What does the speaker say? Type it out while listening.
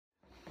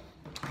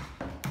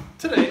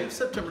Today,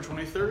 September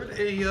 23rd,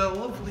 a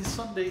lovely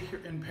Sunday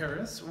here in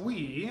Paris,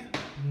 we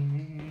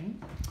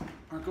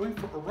are going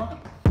for a run.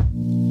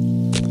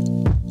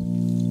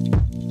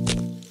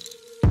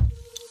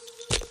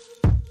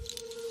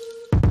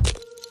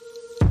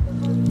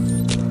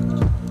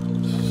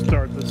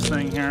 Start this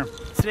thing here.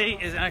 Today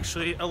is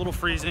actually a little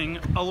freezing,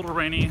 a little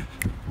rainy,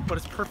 but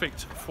it's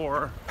perfect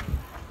for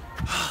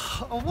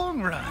a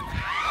long run.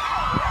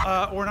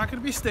 We're not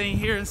going to be staying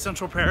here in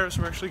central Paris.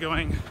 We're actually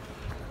going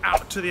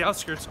out to the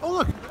outskirts. Oh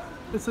look,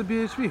 it's the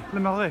BHV, Le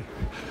Marais.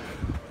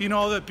 You know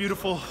all that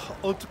beautiful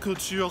haute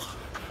couture,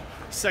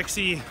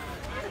 sexy,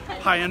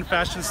 high-end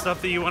fashion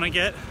stuff that you want to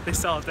get? They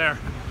sell it there.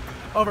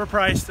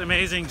 Overpriced,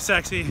 amazing,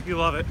 sexy, you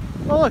love it.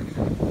 Oh look,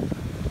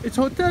 it's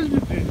Hôtel de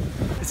Ville.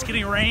 It's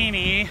getting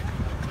rainy,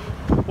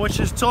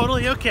 which is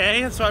totally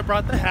okay, so I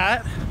brought the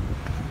hat.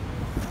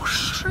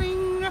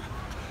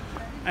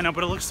 I know,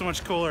 but it looks so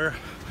much cooler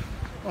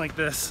like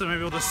this, so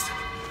maybe we'll just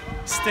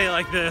stay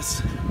like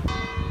this.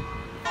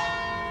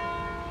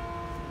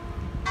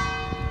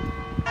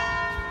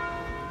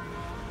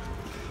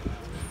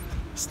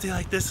 Stay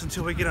like this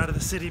until we get out of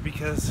the city,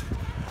 because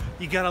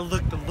you gotta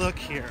look the look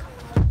here.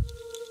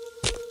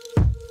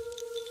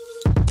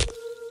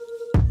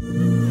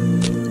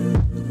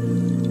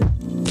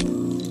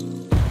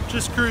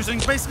 Just cruising,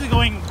 basically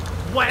going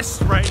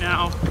west right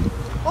now.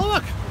 Oh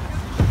look,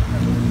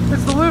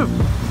 it's the Louvre.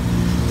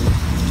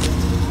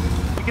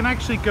 You can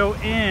actually go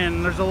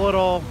in. There's a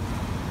little.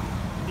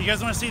 You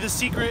guys want to see the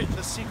secret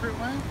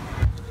way?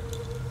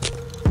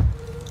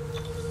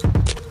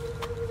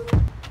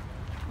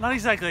 Not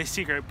exactly a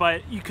secret,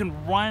 but you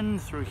can run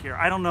through here.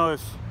 I don't know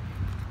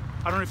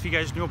if you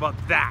guys knew about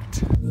that.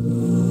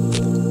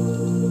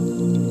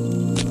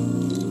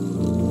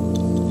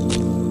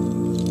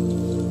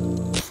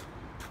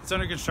 It's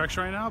under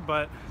construction right now,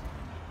 but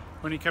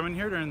when you come in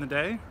here during the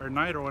day or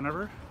night or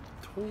whenever, it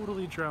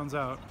totally drowns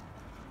out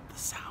the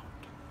sound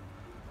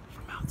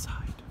from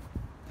outside.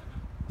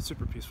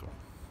 Super peaceful.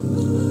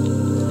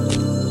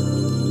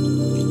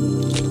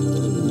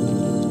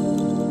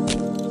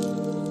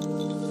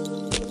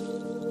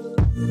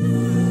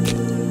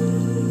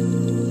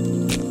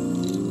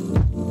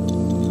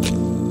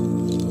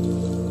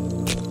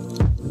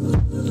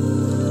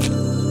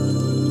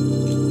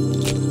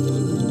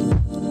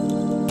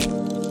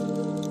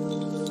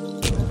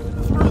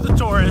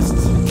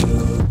 Tourists.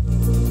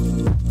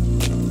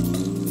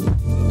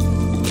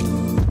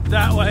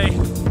 That way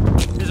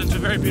isn't a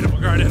very beautiful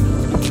garden.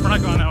 We're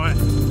not going that way.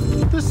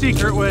 The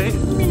secret way.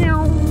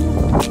 Meow.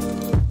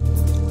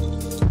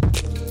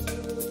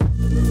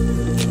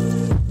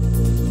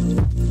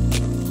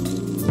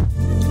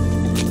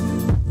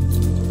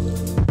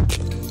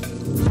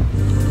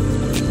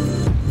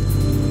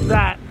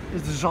 That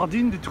is the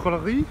Jardin des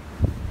Tuileries.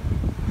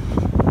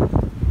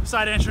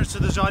 Side entrance to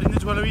the Jardin des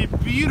Tuileries,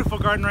 beautiful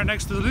garden right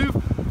next to the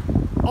Louvre.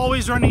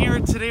 Always running here.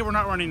 Today we're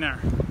not running there.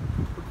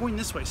 We're going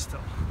this way still.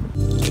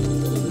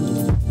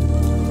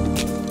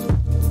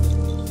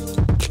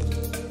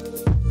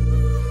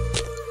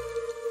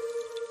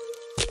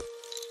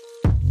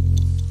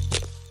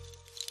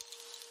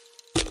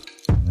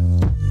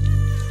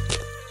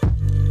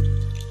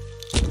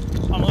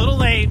 I'm a little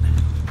late.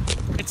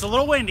 It's a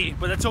little windy,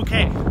 but that's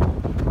okay.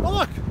 Oh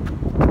look!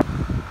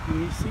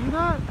 Can you see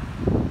that?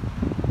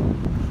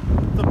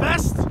 The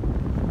best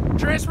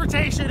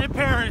transportation in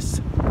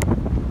Paris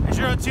is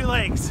your own two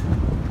legs.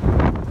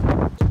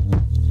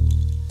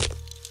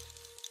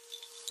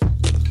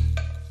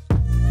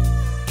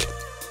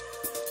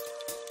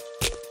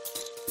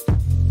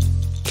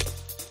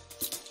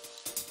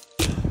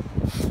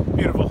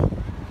 Beautiful.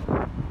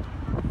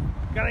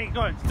 Gotta get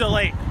going, still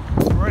late.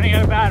 We're running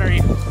out of battery,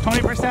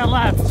 20%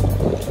 left.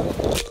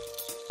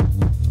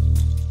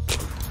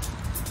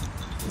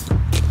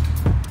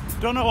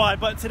 Don't know why,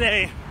 but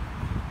today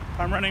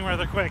I'm running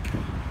rather quick.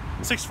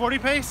 640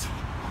 pace,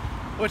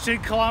 which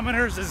in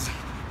kilometers is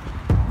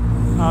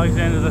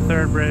Alexander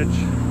III bridge.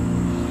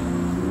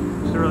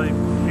 It's a really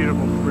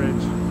beautiful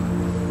bridge.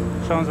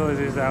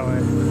 Champs-Élysées that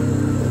way.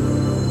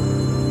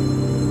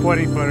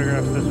 Wedding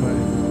photographs this way.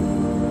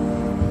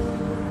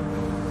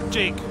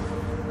 Jake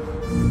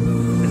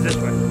is this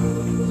way.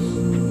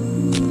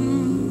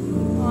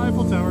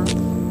 Eiffel Tower.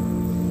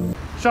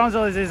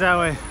 Champs-Élysées that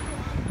way.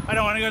 I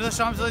don't want to go to the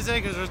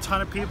Champs-Élysées because there's a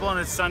ton of people and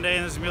it's Sunday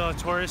and there's gonna be a lot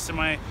of tourists, and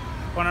when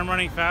I'm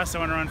running fast, I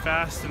want to run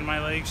fast, and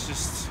my legs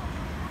just,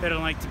 they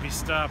don't like to be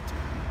stopped.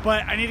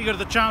 But I need to go to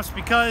the Champs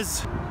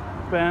because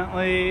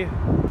Bentley,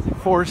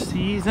 Four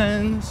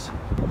Seasons,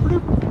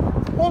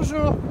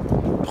 bonjour,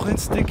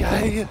 Prince de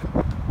Gaille,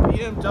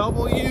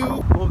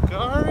 BMW,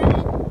 Bulgari,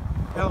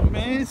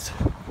 Hermes,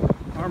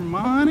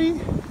 Armani.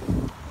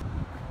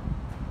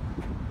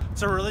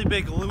 It's a really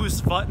big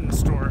Louis Vuitton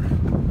store.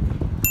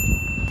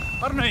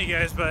 I don't know you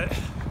guys, but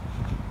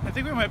I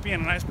think we might be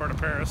in a nice part of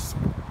Paris.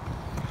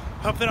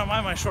 Hope they don't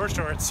mind my short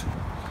shorts.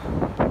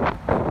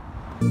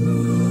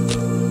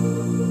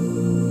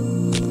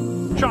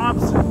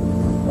 Champs.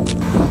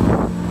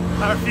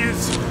 I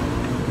refuse.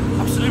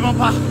 Absolument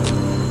pas.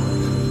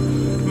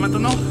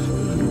 Maintenant,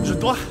 je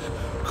dois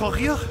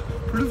courir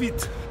plus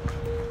vite.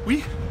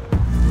 Oui.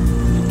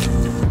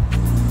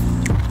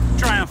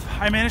 Triumph.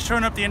 I managed to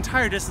run up the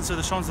entire distance of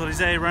the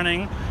Champs-Élysées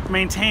running,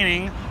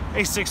 maintaining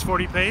a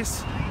 6:40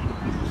 pace.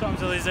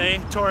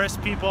 Champs-Élysées, tourists,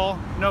 people,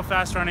 no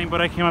fast running,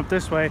 but I came up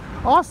this way.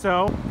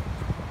 Also,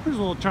 here's a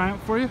little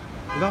triumph for you.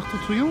 L'Arc de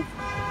Triomphe.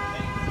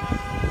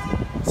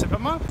 C'est pas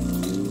mal.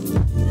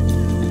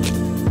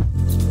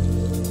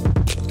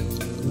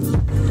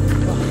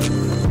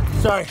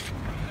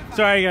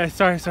 Sorry guys,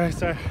 sorry.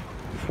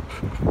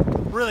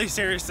 Really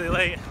seriously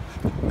late.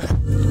 I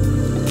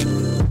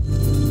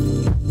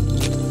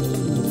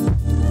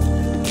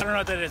don't know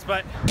what that is,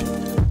 but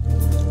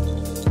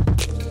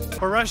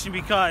we're rushing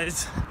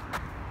because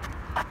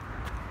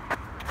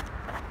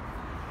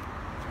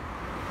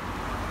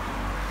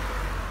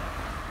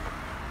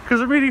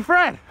we're meeting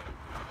Fred.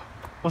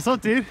 What's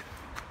up, dude?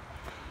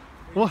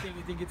 What? You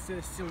think it's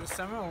still the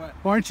summer or what?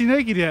 Why aren't you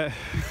naked yet?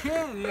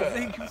 Yeah,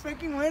 it's like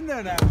freaking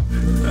winter now.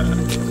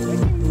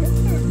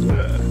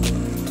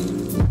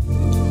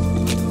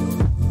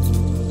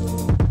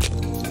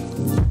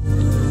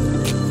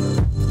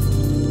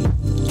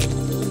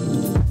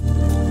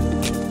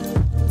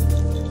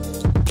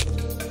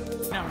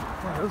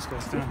 What are those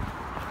guys doing?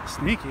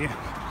 Sneaky.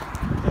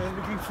 They're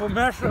looking for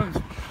mushrooms.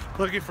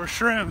 Looking for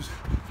shrooms.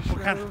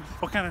 What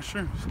kind of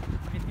shrooms?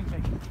 I think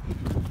like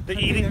The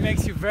eating that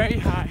makes you very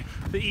high.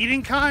 The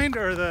eating kind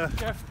or the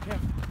Careful.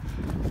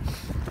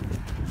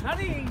 Not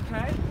the eating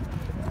kind.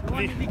 The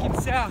one that you can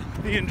sell.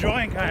 the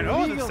enjoying kind?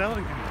 Oh, the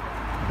selling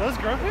kind. Those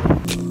grow here?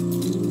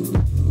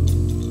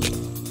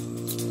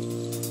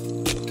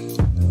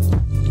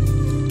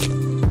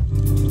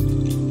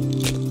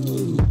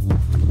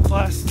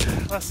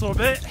 Last little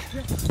bit.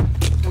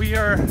 We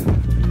are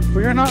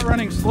not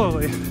running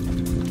slowly.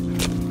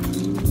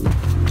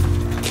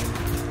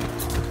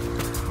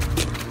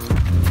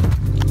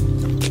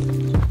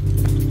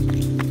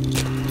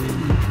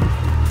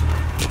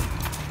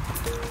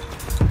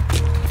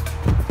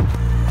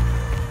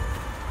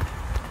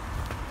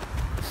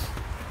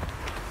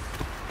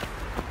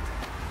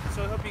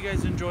 So I hope you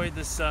guys enjoyed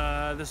this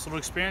this little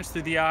experience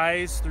through the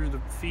eyes, through the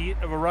feet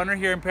of a runner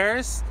here in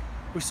Paris.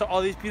 We saw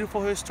all these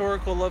beautiful,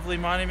 historical, lovely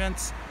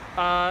monuments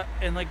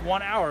in like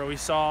 1 hour. We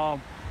saw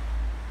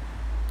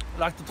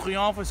l'Arc de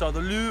Triomphe, we saw the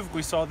Louvre,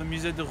 we saw the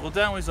Musée de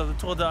Jardin, we saw the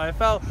Tour de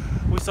Eiffel,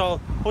 we saw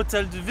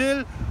Hôtel de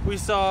Ville, we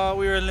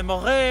were in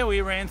Marais,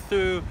 we ran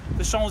through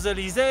the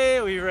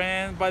Champs-Élysées, we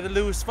ran by the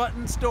Louis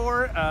Vuitton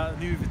store,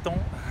 Louis Vuitton.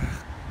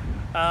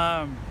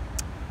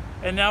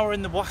 And now we're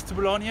in the Bois de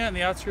Boulogne in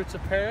the outskirts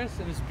of Paris,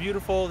 and it's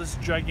beautiful, this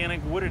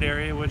gigantic wooded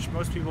area, which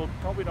most people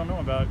probably don't know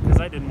about,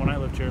 because I didn't when I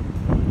lived here.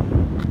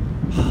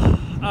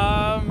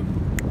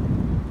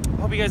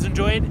 Hope you guys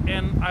enjoyed,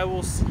 and I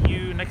will see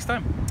you next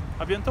time.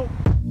 À bientôt.